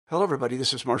Hello, everybody.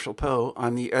 This is Marshall Poe.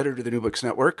 I'm the editor of the New Books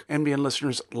Network. NBN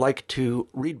listeners like to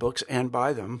read books and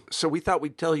buy them. So we thought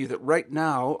we'd tell you that right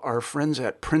now, our friends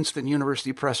at Princeton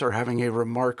University Press are having a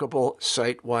remarkable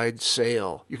site-wide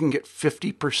sale. You can get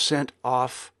 50%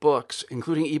 off books,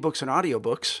 including ebooks and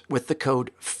audiobooks, with the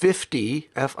code 50,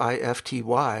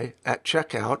 F-I-F-T-Y, at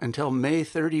checkout until May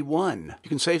 31. You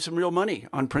can save some real money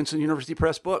on Princeton University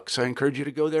Press books. I encourage you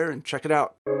to go there and check it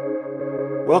out.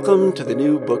 Welcome to the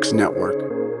New Books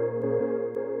Network.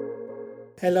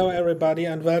 Hello, everybody,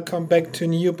 and welcome back to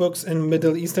New Books in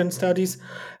Middle Eastern Studies,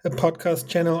 a podcast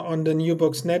channel on the New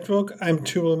Books Network. I'm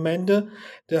Tyrell Mende,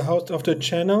 the host of the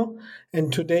channel,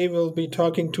 and today we'll be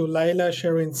talking to Laila,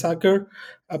 Shereen, Sakr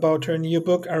about her new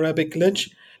book, Arabic Glitch,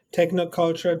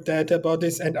 Technoculture, Data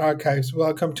Bodies, and Archives.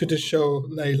 Welcome to the show,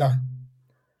 Laila.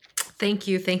 Thank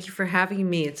you. Thank you for having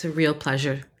me. It's a real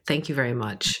pleasure. Thank you very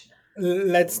much.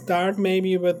 Let's start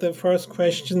maybe with the first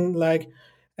question,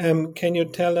 can you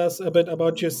tell us a bit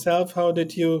about yourself? How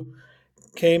did you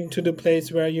came to the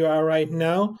place where you are right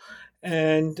now?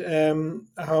 And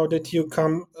how did you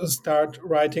start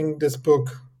writing this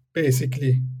book,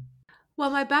 basically?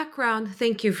 Well, my background,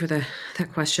 thank you for that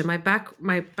question. My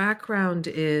background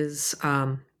is,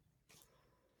 I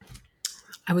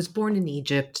was born in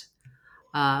Egypt,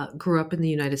 grew up in the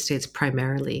United States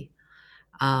primarily.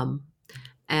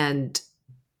 And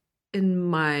in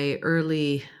my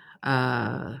early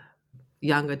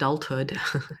young adulthood,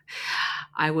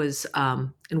 I was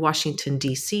in Washington,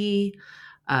 D.C.,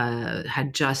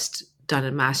 had just done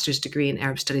a master's degree in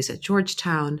Arab studies at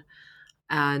Georgetown,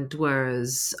 and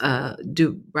was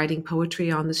writing poetry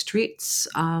on the streets,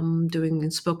 doing in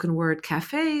spoken word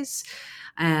cafes,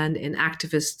 and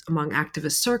among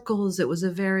activist circles. It was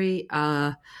a very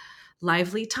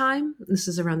lively time. This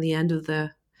is around the end of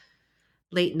the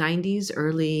late 90s,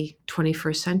 early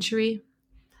 21st century,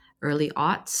 early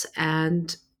aughts.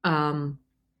 And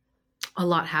a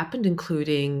lot happened,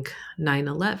 including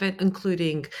 9/11,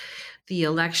 including the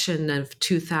election of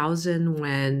 2000,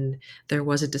 when there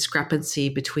was a discrepancy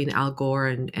between Al Gore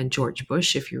and George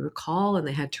Bush, if you recall, and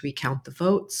they had to recount the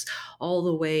votes all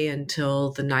the way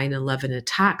until the 9/11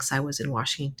 attacks. I was in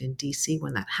Washington, D.C.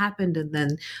 when that happened. And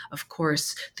then, of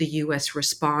course, the U.S.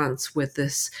 response with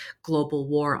this global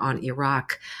war on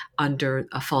Iraq under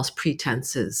false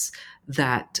pretenses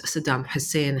that Saddam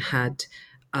Hussein had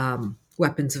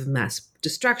weapons of mass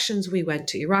destructions. We went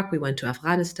to Iraq, we went to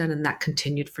Afghanistan, and that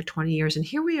continued for 20 years. And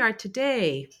here we are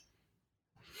today,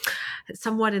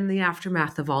 somewhat in the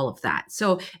aftermath of all of that.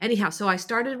 So anyhow, I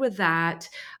started with that.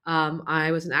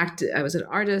 I was an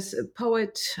artist, a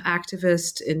poet,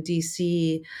 activist in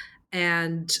DC.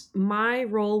 And my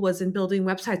role was in building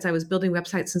websites. I was building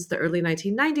websites since the early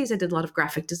 1990s. I did a lot of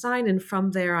graphic design. And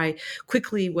from there, I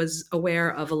quickly was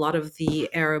aware of a lot of the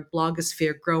Arab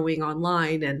blogosphere growing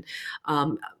online.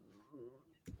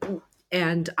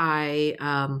 And I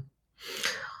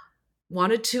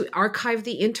wanted to archive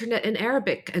the internet in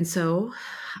Arabic. And so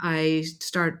I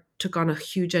took on a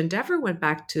huge endeavor, went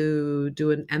back to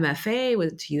do an MFA,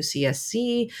 went to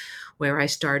UCSC, where I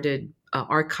started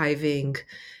archiving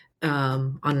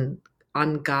on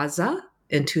Gaza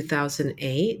in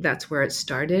 2008. That's where it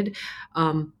started.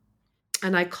 And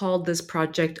I called this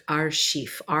project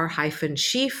R-Sheaf,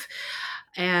 R-Sheaf.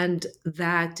 And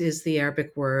that is the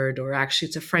Arabic word, or actually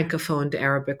it's a francophone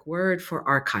Arabic word for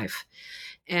archive.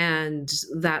 And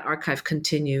that archive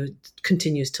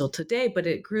continues till today, but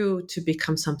it grew to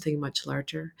become something much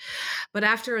larger. But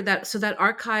after that, so that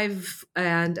archive,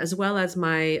 and as well as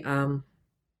my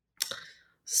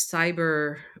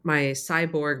cyborg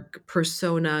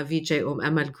persona, Vijay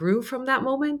Emad, grew from that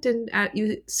moment at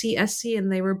UCSC, and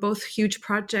they were both huge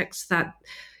projects that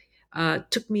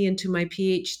took me into my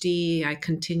PhD. I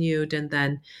continued, and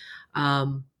then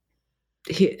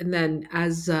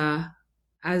as a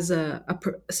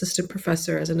assistant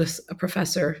professor, a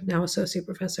professor, now associate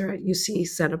professor at UC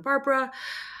Santa Barbara.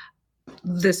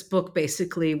 This book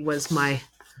basically was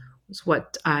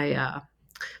what I.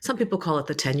 Some people call it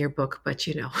the tenure book, but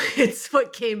it's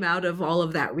what came out of all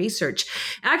of that research.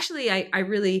 Actually, I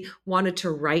really wanted to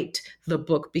write the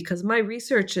book because my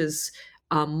research is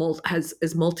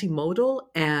multimodal,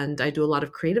 and I do a lot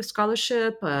of creative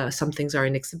scholarship. Some things are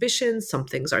in exhibitions, some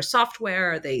things are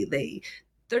software.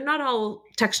 They're not all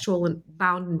textual and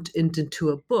bound into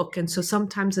a book. And so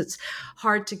sometimes it's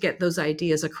hard to get those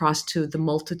ideas across to the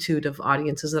multitude of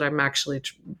audiences that I'm actually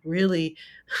really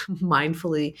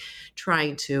mindfully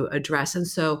trying to address. And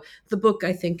so the book,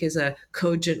 I think, is a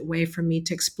cogent way for me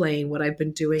to explain what I've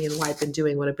been doing and why I've been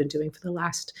doing what I've been doing for the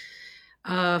last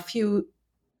few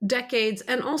decades,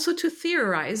 and also to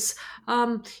theorize,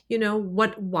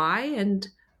 why and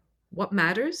what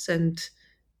matters and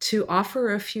to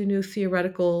offer a few new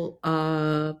theoretical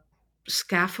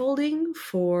scaffolding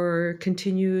for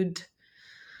continued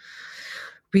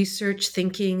research,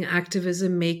 thinking,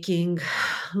 activism making,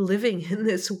 living in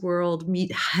this world,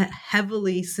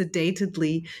 heavily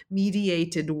sedatedly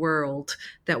mediated world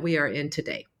that we are in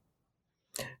today.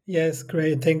 Yes,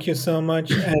 great. Thank you so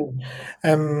much.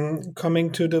 And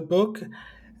coming to the book,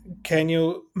 can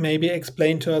you maybe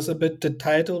explain to us a bit the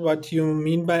title, what you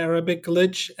mean by Arabic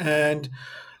glitch, and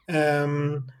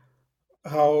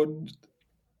how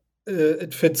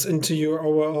it fits into your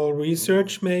overall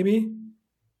research, maybe?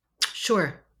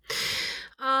 Sure.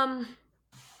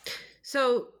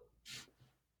 So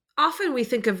often we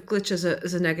think of glitch as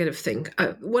a negative thing.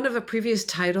 One of a previous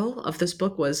title of this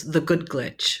book was The Good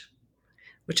Glitch,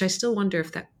 which I still wonder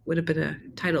if that would have been a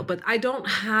title. But I don't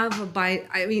have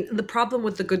the problem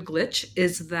with The Good Glitch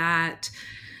is that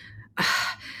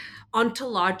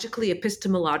ontologically,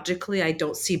 epistemologically, I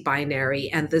don't see binary,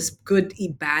 and this good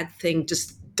bad thing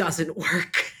just doesn't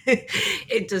work.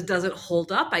 It just doesn't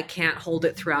hold up. I can't hold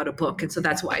it throughout a book. And so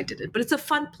that's why I did it. But it's a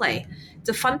fun play.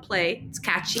 It's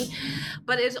catchy.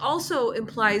 But it also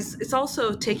implies, it's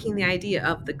also taking the idea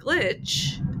of the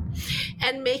glitch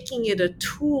and making it a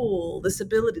tool, this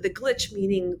ability, the glitch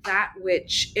meaning that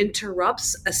which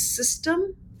interrupts a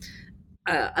system,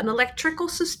 an electrical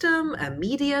system, a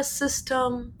media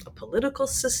system, a political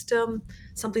system,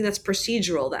 something that's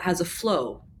procedural, that has a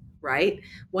flow, right?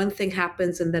 One thing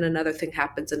happens and then another thing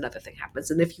happens, another thing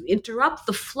happens. And if you interrupt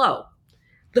the flow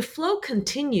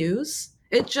continues.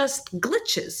 It just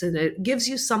glitches and it gives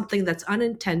you something that's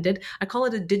unintended. I call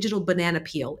it a digital banana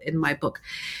peel in my book.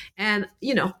 And,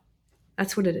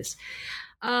 that's what it is.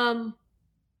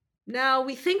 Now,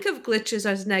 we think of glitches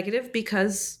as negative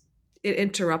because it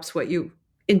interrupts what you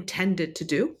intended to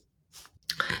do.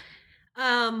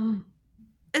 And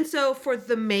so for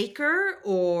the maker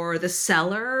or the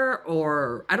seller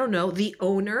or, I don't know, the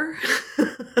owner,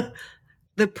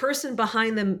 the person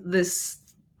behind this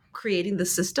creating the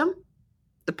system,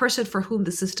 the person for whom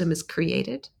the system is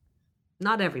created,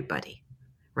 not everybody,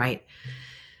 right?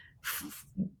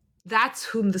 That's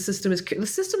whom the system is. The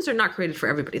systems are not created for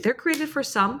everybody. They're created for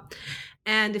some.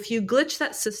 And if you glitch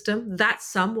that system, that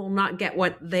some will not get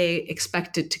what they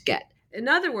expected to get. In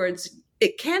other words,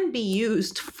 it can be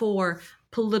used for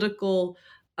political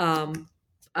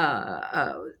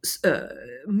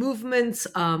movements,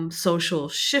 social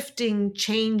shifting,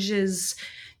 changes,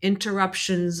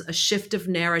 interruptions, a shift of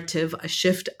narrative, a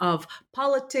shift of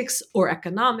politics or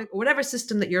economic or whatever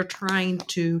system that you're trying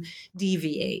to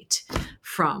deviate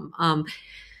from. And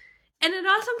it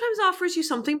sometimes offers you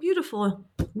something beautiful.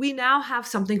 We now have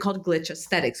something called glitch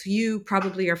aesthetics. You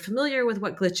probably are familiar with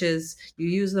what glitch is. You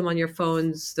use them on your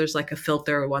phones. There's like a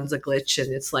filter, one's a glitch,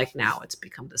 and it's like now it's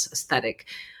become this aesthetic.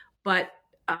 But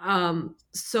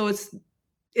so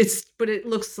but it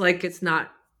looks like it's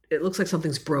not, it looks like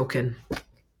something's broken.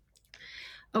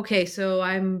 Okay, so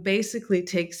I'm basically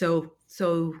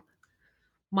so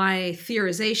my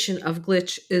theorization of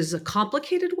glitch is a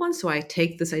complicated one. So I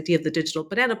take this idea of the digital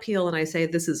banana peel and I say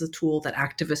this is a tool that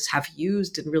activists have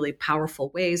used in really powerful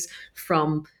ways,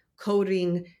 from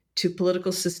coding to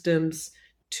political systems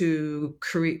to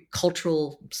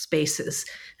cultural spaces.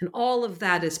 And all of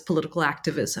that is political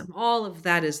activism. All of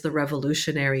that is the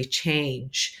revolutionary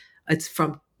change. It's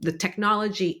from the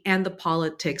technology and the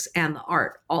politics and the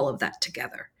art, all of that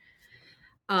together.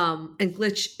 And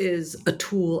glitch is a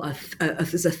tool,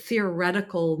 is a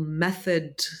theoretical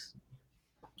method,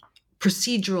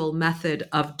 procedural method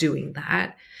of doing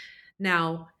that.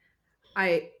 Now,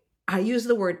 I use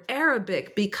the word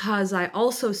Arabic because I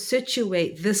also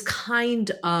situate this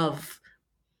kind of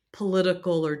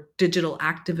political or digital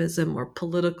activism or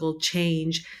political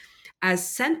change as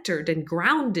centered and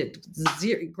grounded.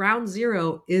 Ground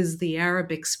zero is the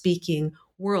Arabic speaking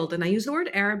world. And I use the word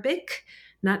Arabic,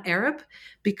 not Arab,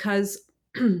 because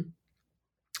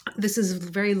this is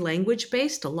very language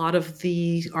based. A lot of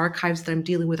the archives that I'm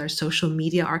dealing with are social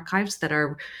media archives that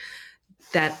are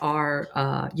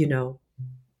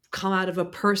come out of a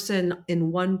person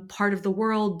in one part of the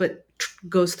world, but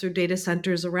goes through data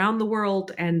centers around the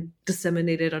world and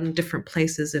disseminated on different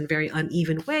places in very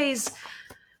uneven ways.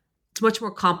 It's much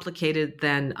more complicated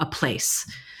than a place.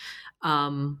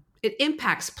 It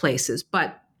impacts places,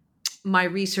 but my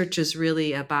research is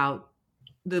really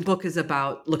the book is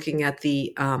about looking at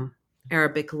the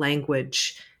Arabic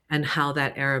language and how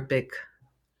that Arabic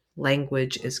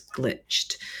language is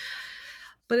glitched.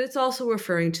 But it's also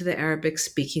referring to the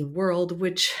Arabic-speaking world,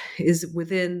 which is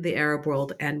within the Arab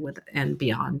world and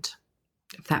beyond.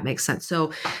 if that makes sense.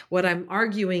 So what I'm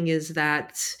arguing is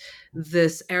that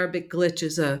this Arabic glitch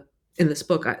is in this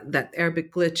book, that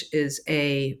Arabic glitch is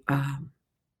a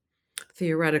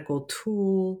theoretical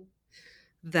tool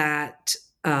that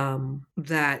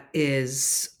that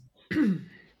is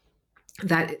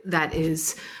that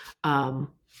is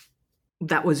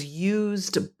that was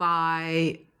used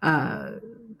by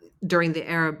during the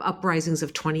Arab uprisings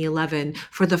of 2011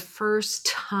 for the first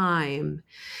time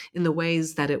in the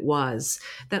ways that it was,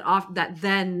 that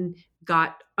then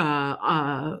got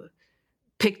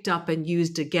picked up and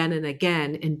used again and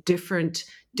again in different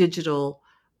digital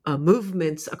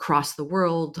movements across the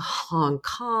world: Hong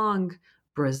Kong,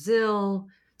 Brazil,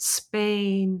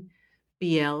 Spain,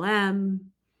 BLM,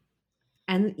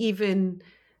 and even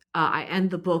I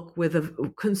end the book with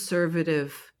a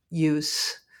conservative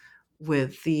use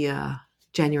with the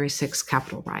January 6th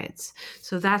Capitol riots.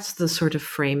 So that's the sort of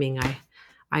framing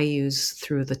I use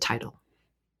through the title.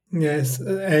 Yes,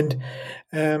 and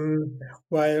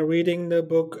while reading the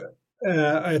book,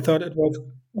 I thought it was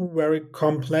very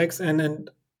complex and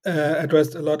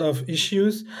addressed a lot of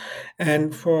issues.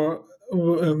 And for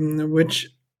which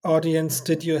audience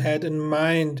did you had in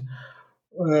mind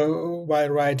while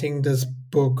writing this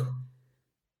book?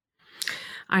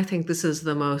 I think that was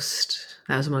the most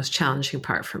challenging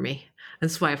part for me.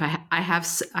 That's why if I have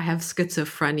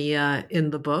schizophrenia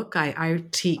in the book. I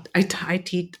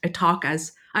talk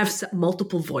as I have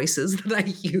multiple voices that I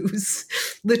use,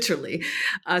 literally,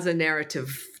 as a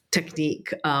narrative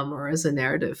technique or as a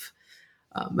narrative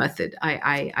method.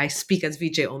 I speak as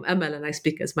Vijay Emel, and I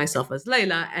speak as myself as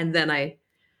Laila, and then I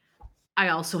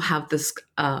also have this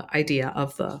idea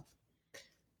of the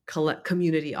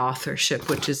community authorship,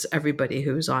 which is everybody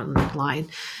who's online.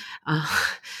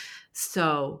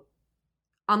 So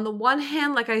on the one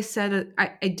hand, like I said,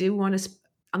 I do want to,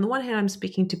 on the one hand, I'm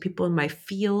speaking to people in my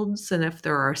fields. And if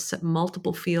there are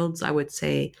multiple fields, I would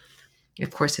say,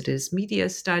 of course, it is media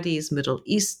studies, Middle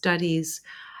East studies,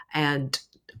 and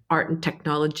art and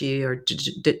technology, or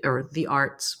the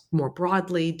arts more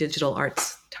broadly, digital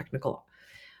arts, technical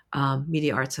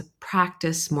media arts of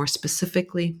practice more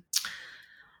specifically.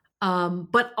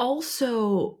 But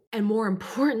also, and more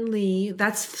importantly,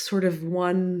 that's sort of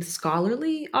one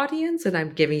scholarly audience, and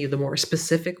I'm giving you the more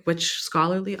specific which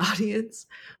scholarly audience,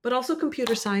 but also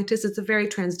computer scientists. It's a very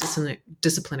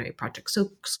transdisciplinary project.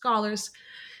 So scholars,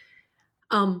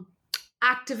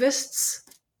 activists,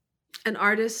 and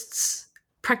artists,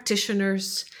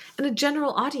 practitioners, and a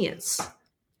general audience.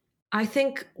 I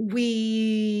think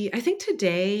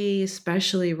today,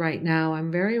 especially right now,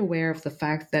 I'm very aware of the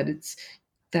fact that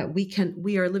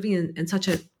we are living in such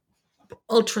a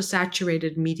ultra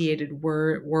saturated, mediated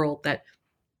world that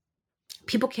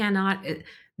people cannot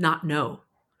not know.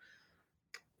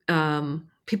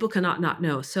 People cannot not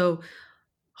know. So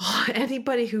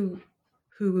anybody who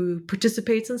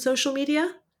participates in social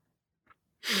media,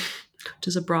 which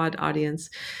is a broad audience,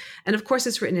 and of course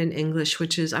it's written in English,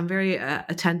 which is, I'm very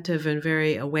attentive and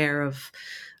very aware of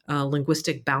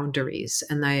linguistic boundaries,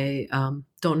 and I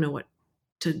don't know what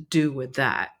to do with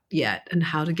that yet and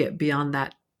how to get beyond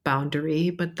that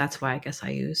boundary, but that's why I guess I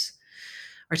use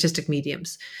artistic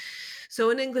mediums.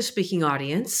 So an English-speaking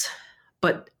audience,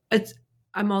 but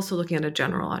I'm also looking at a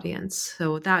general audience.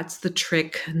 So that's the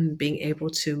trick in being able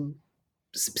to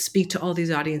speak to all these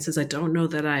audiences. I don't know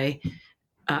that I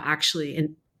actually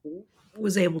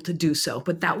was able to do so,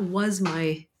 but that was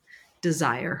my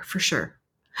desire for sure.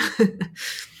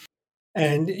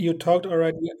 And you talked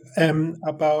already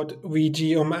about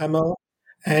VG Amel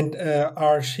and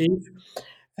Archive.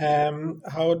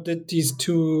 How did these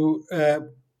two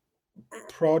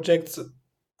projects,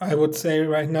 I would say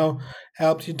right now,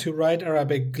 help you to write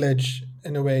Arabic glitch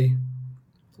in a way?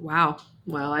 Wow.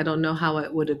 Well, I don't know how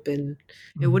it would have been.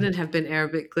 It wouldn't have been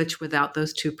Arabic glitch without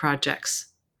those two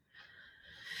projects.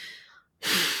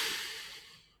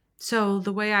 So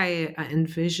the way I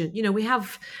envision, we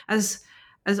have, as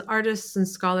artists and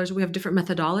scholars, we have different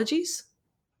methodologies.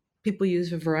 People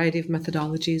use a variety of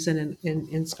methodologies, and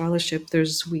in scholarship,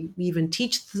 we even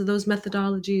teach those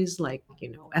methodologies, like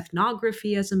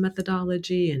ethnography as a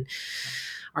methodology, and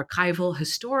archival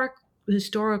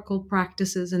historical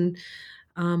practices, and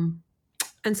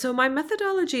so my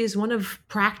methodology is one of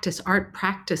practice, art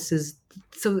practices.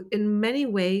 So in many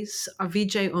ways,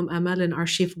 Vijay Emel and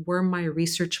Archive were my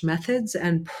research methods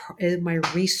and my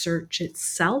research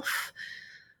itself.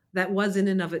 That was in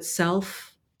and of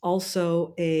itself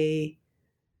also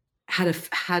had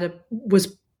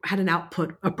an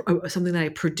output, something that I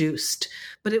produced.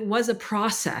 But it was a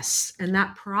process, and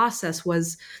that process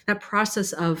was that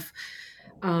process of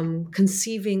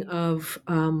conceiving of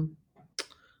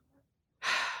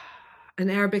an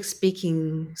Arabic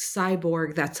speaking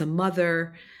cyborg that's a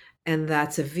mother and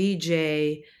that's a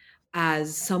VJ,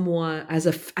 as someone, as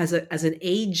an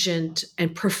agent,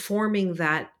 and performing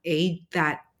that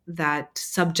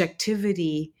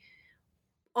subjectivity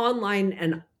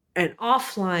online and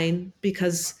offline,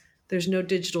 because there's no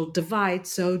digital divide.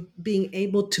 So being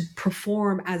able to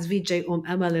perform as VJ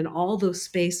Amal in all those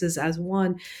spaces as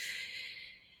one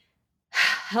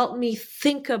helped me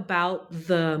think about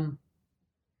the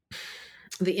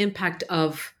impact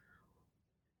of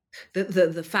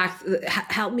the fact,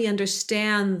 help me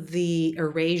understand the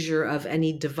erasure of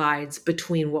any divides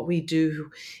between what we do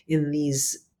in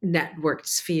these networked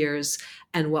spheres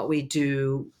and what we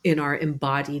do in our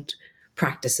embodied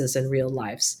practices in real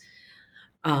lives.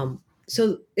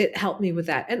 So it helped me with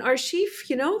that. And Archive,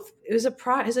 it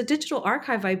was a digital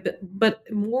archive,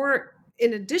 but more,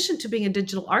 in addition to being a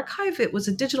digital archive, it was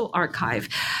a digital archive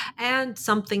and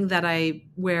something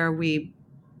where we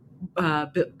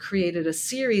created a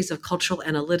series of cultural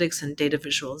analytics and data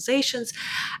visualizations.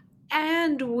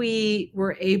 And we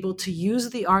were able to use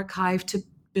the archive to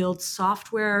build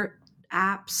software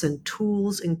apps and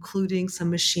tools, including some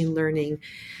machine learning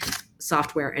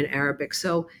software in Arabic.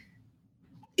 So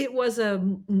it was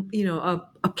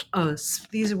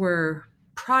these were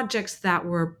projects that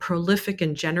were prolific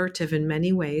and generative in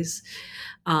many ways.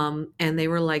 And they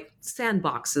were like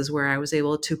sandboxes where I was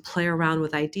able to play around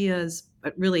with ideas,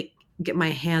 but really get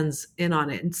my hands in on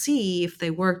it and see if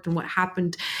they worked and what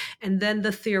happened. And then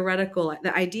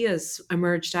the ideas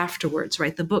emerged afterwards,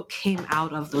 right? The book came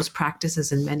out of those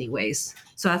practices in many ways.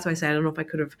 So that's why I say, I don't know if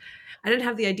I didn't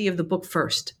have the idea of the book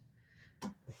first,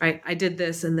 right? I did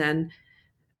this, and then,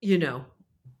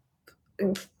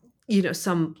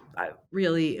 some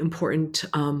really important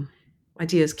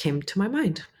ideas came to my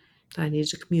mind that I needed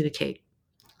to communicate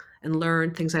and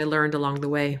learn things I learned along the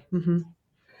way. Mm-hmm.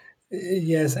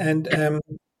 Yes, and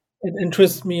it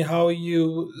interests me how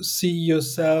you see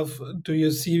yourself. Do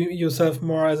you see yourself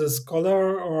more as a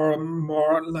scholar or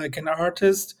more like an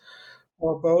artist,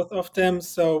 or both of them?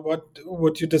 So, what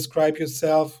would you describe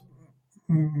yourself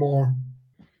more?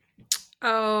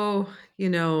 Oh,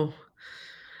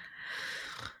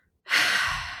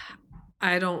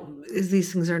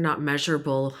 these things are not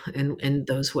measurable in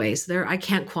those ways. I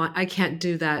can't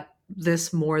do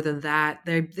this more than that.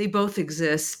 They both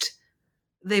exist.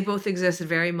 They both exist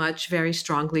very much, very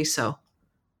strongly so.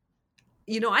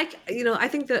 I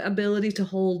think the ability to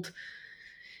hold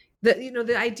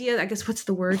the idea, I guess, what's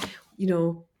the word?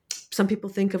 Some people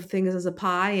think of things as a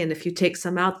pie, and if you take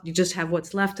some out, you just have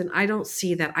what's left. And I don't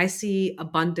see that. I see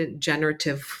abundant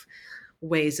generative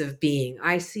ways of being.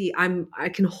 I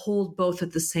can hold both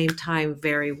at the same time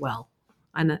very well.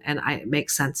 It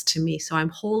makes sense to me. So I'm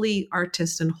wholly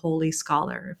artist and wholly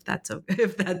scholar,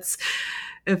 if that's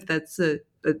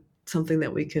something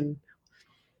that we can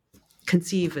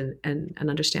conceive and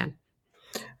understand.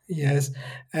 Yes,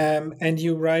 and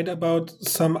you write about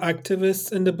some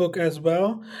activists in the book as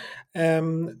well.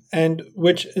 And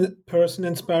which person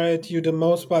inspired you the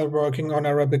most while working on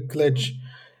Arabic Glitch?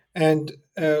 And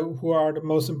who are the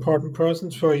most important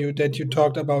persons for you that you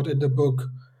talked about in the book?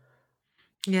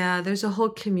 Yeah, there's a whole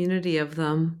community of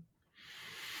them.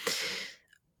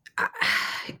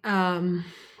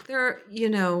 There,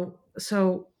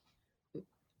 so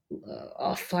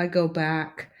if I go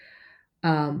back,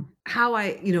 how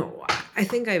I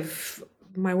think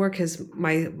my work has,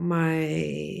 my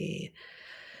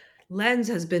lens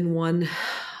has been one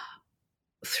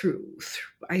through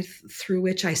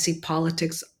which I see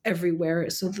politics everywhere.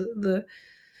 So the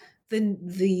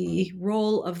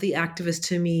role of the activist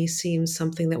to me seems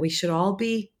something that we should all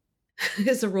be,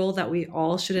 is a role that we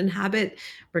all should inhabit,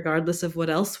 regardless of what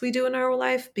else we do in our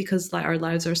life, because our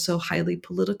lives are so highly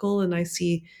political. And I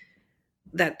see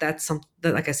that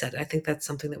like I said, I think that's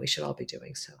something that we should all be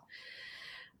doing. So,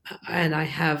 and I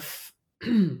have,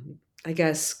 I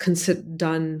guess,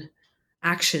 done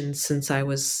actions since I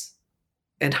was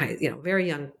very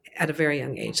young, at a very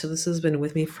young age. So this has been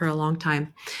with me for a long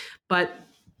time. But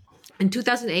in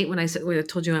 2008, when I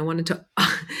told you I wanted to,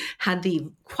 had the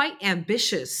quite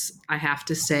ambitious, I have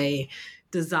to say,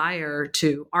 desire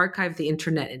to archive the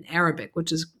internet in Arabic,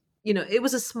 which is, it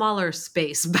was a smaller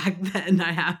space back then.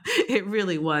 It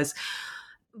really was,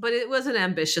 but it was an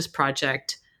ambitious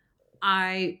project.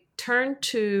 I turned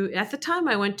to, at the time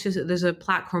I went to, there's a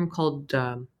platform called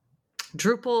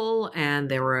Drupal,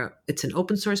 and it's an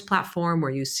open source platform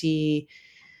where you see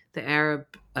the Arab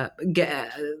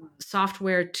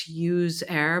software to use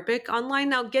Arabic online.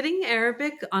 Now, getting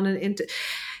Arabic on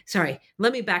sorry,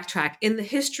 let me backtrack. In the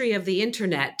history of the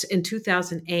internet in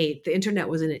 2008, the internet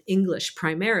was in English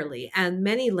primarily, and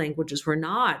many languages were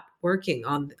not working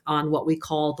on what we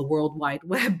call the World Wide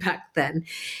Web back then.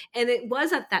 And it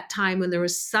was at that time when there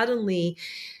was suddenly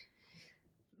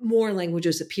more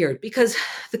languages appeared, because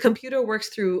the computer works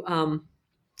through,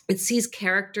 it sees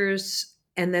characters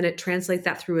and then it translates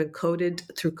that through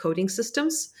coding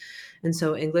systems. And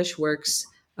so English works,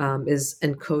 is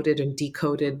encoded and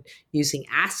decoded using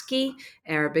ASCII.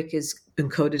 Arabic is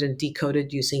encoded and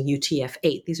decoded using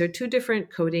UTF-8. These are two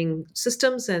different coding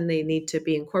systems, and they need to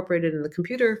be incorporated in the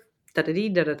computer.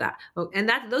 Oh,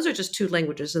 and those are just two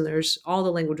languages, and there's all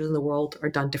the languages in the world are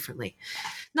done differently.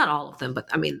 Not all of them, but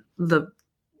I mean,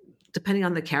 depending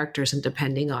on the characters and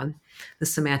depending on the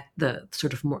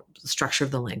sort of more the structure of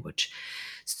the language.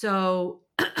 So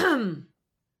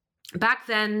back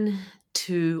then,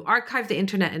 to archive the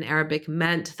internet in Arabic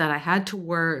meant that I had to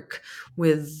work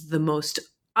with the most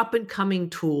up and coming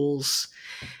tools.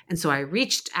 And so I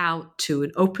reached out to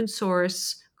an open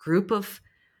source group of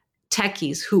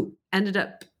techies who ended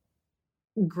up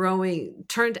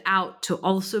turned out to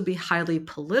also be highly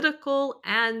political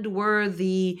and were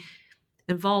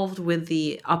involved with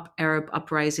the Arab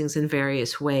uprisings in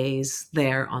various ways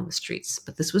there on the streets.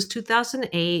 But this was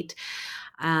 2008.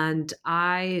 And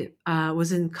I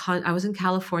was in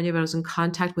California, but I was in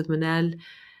contact with Manal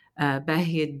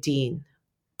Bahieddin.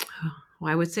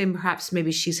 Well, I would say perhaps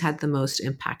maybe she's had the most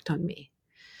impact on me.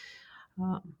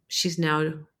 She's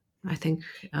now, I think,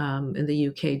 in the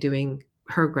UK doing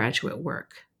her graduate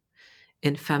work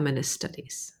in feminist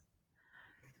studies.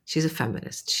 She's a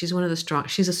feminist. She's one of the strong.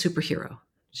 She's a superhero.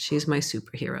 She's my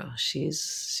superhero.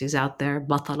 She's out there,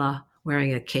 batala,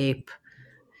 wearing a cape.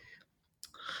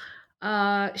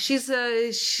 She's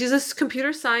a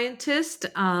computer scientist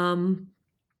from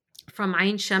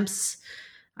Ain Shams,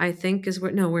 I think is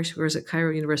where is it?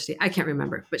 Cairo University? I can't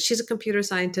remember, but she's a computer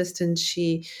scientist, and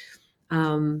she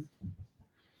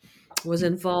was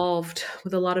involved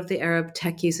with a lot of the Arab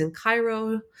techies in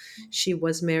Cairo. She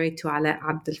was married to Ala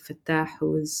Abdel Fattah,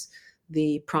 who is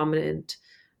the prominent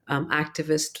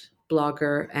activist,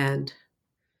 blogger, and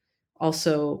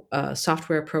also a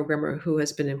software programmer who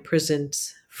has been imprisoned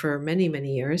for many,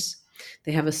 many years.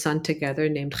 They have a son together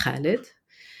named Khalid.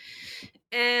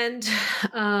 And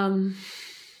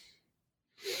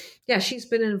she's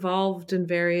been involved in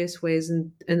various ways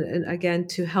and again,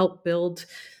 to help build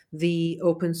the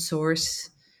open source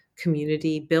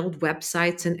community, build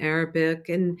websites in Arabic,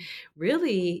 and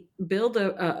really build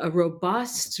a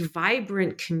robust,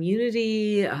 vibrant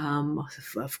community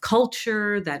of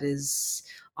culture that is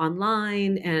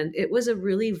online. And it was a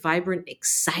really vibrant,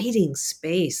 exciting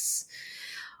space,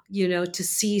 to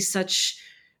see such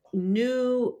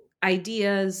new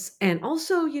ideas and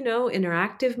also,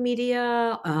 interactive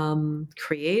media,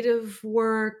 creative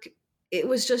work. It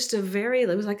was just it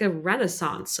was like a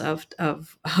renaissance of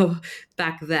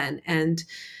back then, and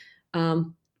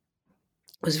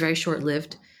was very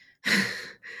short-lived.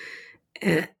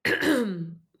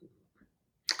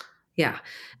 Yeah.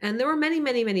 And there were many,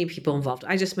 many, many people involved.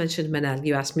 I just mentioned Manal.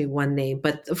 You asked me one name,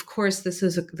 but of course this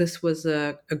was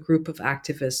a group of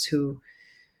activists who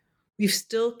we've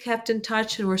still kept in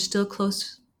touch, and we're still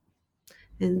close.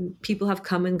 And people have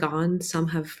come and gone. Some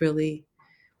have really,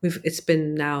 it's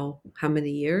been now how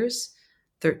many years?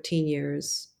 13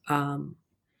 years.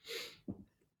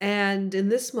 And in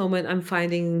this moment, I'm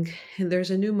finding, and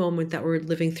there's a new moment that we're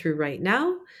living through right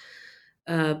now,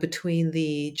 between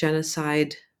the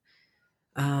genocide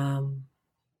on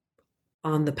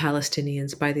the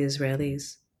Palestinians by the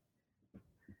Israelis,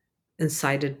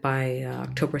 incited by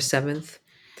October 7th.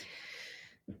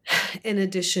 In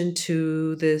addition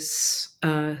to this,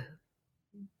 one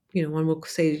will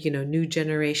say, new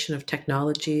generation of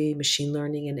technology, machine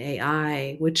learning and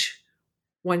AI, which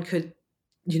one could,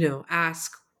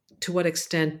 ask to what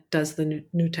extent does the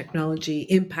new technology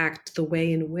impact the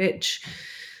way in which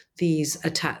these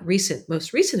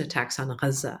most recent attacks on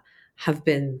Gaza have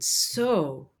been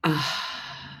so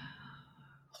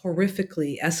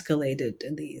horrifically escalated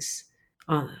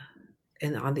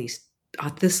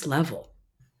at this level.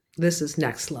 This is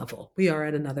next level. We are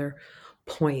at another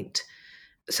point.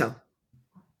 So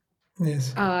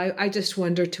yes, I just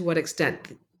wonder to what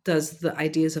extent does the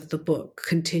ideas of the book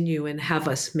continue and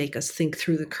make us think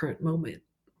through the current moment.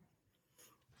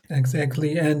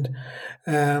 Exactly. And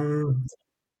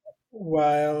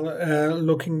while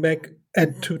looking back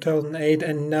at 2008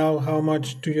 and now, how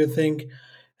much do you think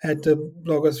had the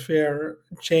blogosphere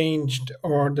changed,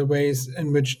 or the ways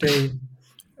in which they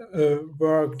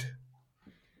worked?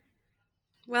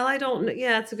 Well, I don't know.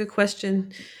 Yeah, that's a good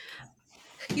question.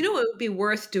 You know, it would be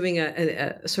worth doing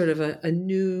a sort of a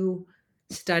new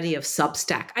study of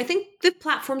Substack. I think the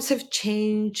platforms have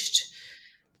changed.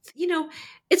 You know,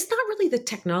 it's not really the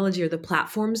technology or the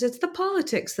platforms, it's the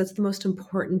politics that's the most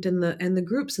important, and the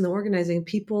groups and the organizing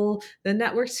people. The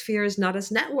network sphere is not as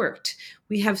networked.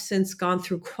 We have since gone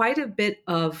through quite a bit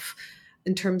of,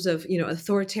 in terms of, you know,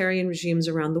 authoritarian regimes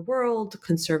around the world,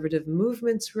 conservative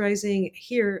movements rising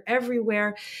here,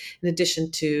 everywhere, in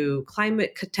addition to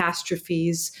climate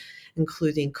catastrophes,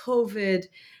 including COVID.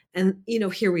 And, you know,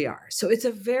 here we are. So it's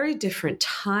a very different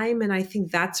time. And I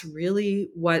think that's really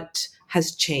what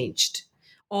has changed,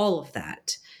 all of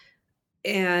that.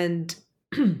 And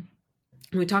when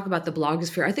we talk about the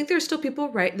blogosphere, I think there's still people,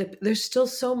 right? There's still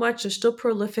so much, there's still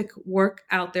prolific work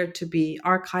out there to be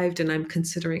archived. And I'm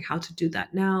considering how to do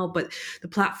that now. But the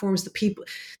platforms, the people,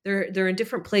 they're in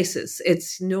different places.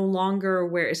 It's no longer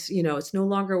where it's no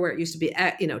longer where it used to be.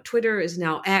 You know, Twitter is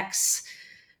now X.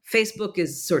 Facebook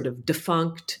is sort of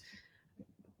defunct.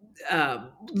 The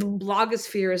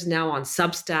blogosphere is now on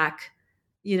Substack.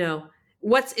 You know,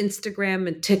 what's Instagram,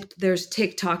 and there's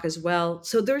TikTok as well.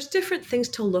 So there's different things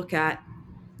to look at.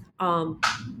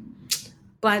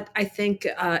 But I think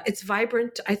it's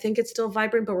vibrant. I think it's still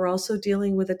vibrant, but we're also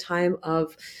dealing with a time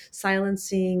of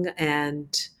silencing.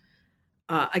 And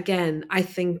again, I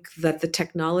think that the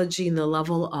technology and the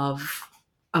level of,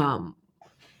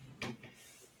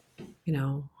 you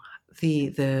know,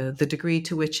 the degree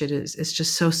to which it is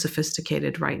just so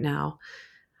sophisticated right now.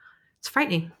 It's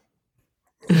frightening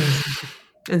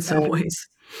in some ways.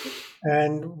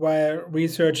 And while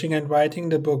researching and writing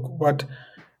the book, what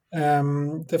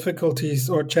difficulties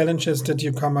or challenges did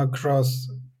you come across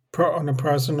on a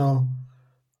personal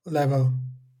level?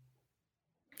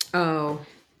 Oh,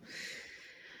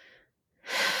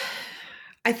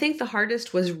 I think the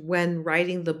hardest was when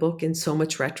writing the book in so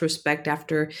much retrospect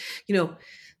after, you know,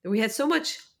 we had so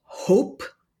much hope.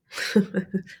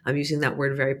 I'm using that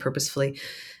word very purposefully.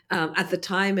 At the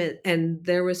time, and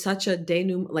there was such a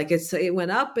denouement, like it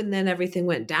went up and then everything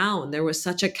went down. There was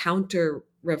such a counter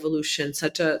revolution,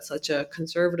 such a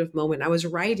conservative moment. I was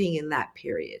writing in that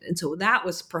period, and so that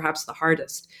was perhaps the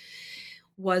hardest,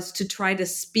 was to try to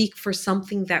speak for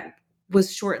something that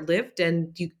was short-lived,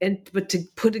 but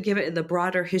to give it in the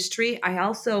broader history. I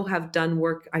also have done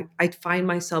work. I find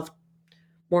myself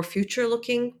more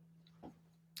future-looking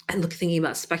and thinking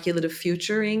about speculative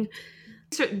futuring.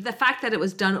 So the fact that it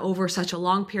was done over such a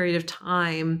long period of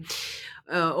time,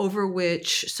 over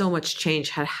which so much change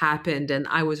had happened, and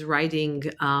I was writing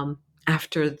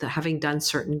after having done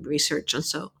certain research, and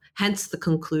so hence the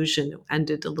conclusion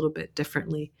ended a little bit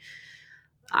differently.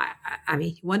 I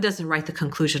mean, one doesn't write the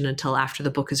conclusion until after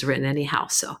the book is written, anyhow.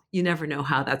 So you never know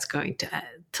how that's going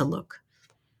to look.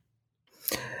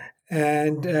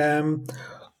 And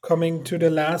coming to the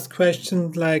last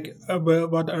question, like,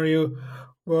 what are you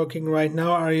working right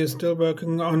now? Are you still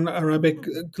working on Arabic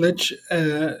glitch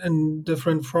in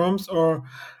different forms, or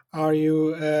are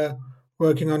you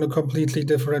working on a completely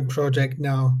different project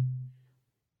now?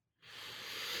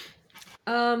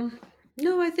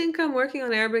 No, I think I'm working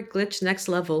on Arabic glitch next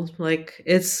level. Like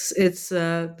it's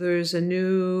there's a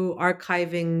new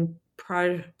archiving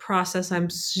process I'm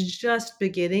just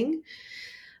beginning,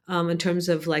 in terms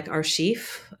of like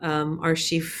Archive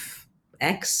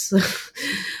X.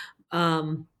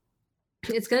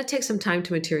 It's going to take some time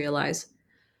to materialize.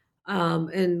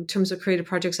 In terms of creative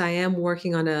projects, I am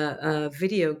working on a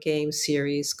video game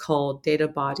series called Data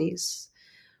Bodies,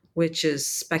 which is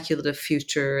speculative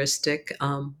futuristic.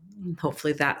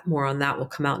 Hopefully more on that will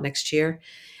come out next year.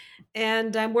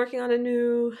 And I'm working on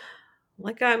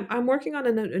I'm working on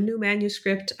a new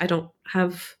manuscript. I don't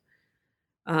have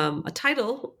a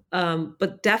title,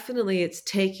 but definitely it's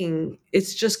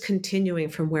just continuing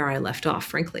from where I left off,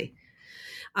 frankly.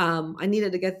 I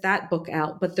needed to get that book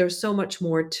out, but there's so much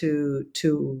more to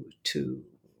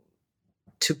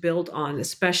build on,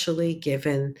 especially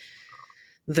given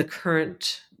the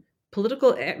current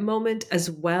political moment, as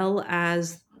well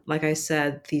as, like I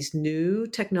said, these new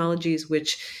technologies,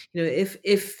 which, you know,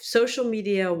 if social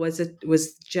media was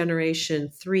generation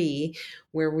 3,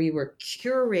 where we were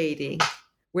curating,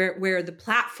 where the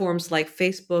platforms like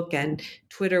Facebook and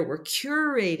Twitter were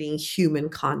curating human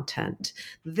content,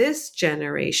 this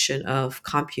generation of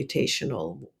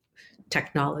computational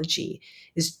technology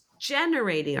is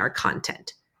generating our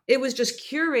content. It was just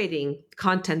curating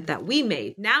content that we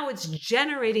made. Now it's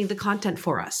generating the content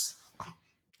for us.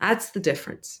 That's the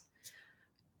difference.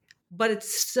 But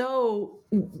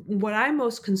what I'm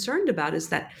most concerned about is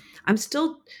that I'm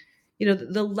still, you know,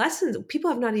 the lessons, people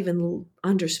have not even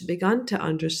begun to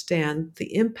understand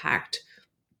the impact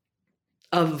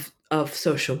of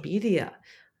social media.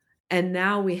 And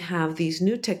now we have these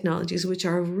new technologies which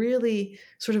are really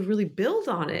sort of really build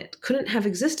on it. Couldn't have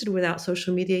existed without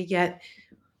social media, yet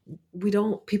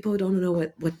people don't know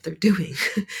what they're doing.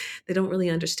 They don't really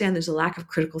understand. There's a lack of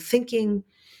critical thinking.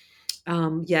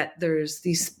 Yet there's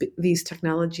these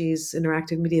technologies,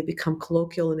 interactive media, become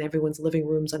colloquial in everyone's living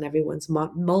rooms, on everyone's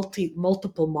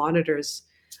multiple monitors.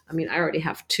 I mean, I already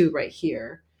have 2 right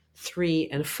here, 3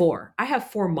 and 4. I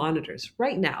have 4 monitors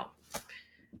right now.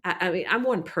 I mean, I'm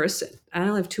one person. I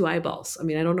only have 2 eyeballs. I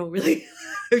mean, I don't know really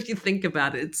if you think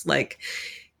about it. It's like,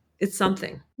 it's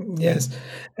something. Yes.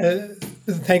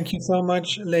 Thank you so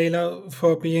much, Laila,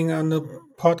 for being on the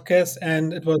podcast.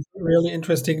 And it was really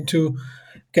interesting to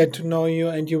get to know you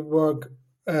and your work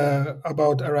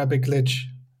about Arabic glitch.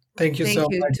 Thank you so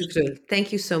Thank you, much. Tutul.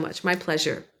 Thank you so much. My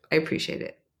pleasure. I appreciate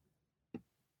it.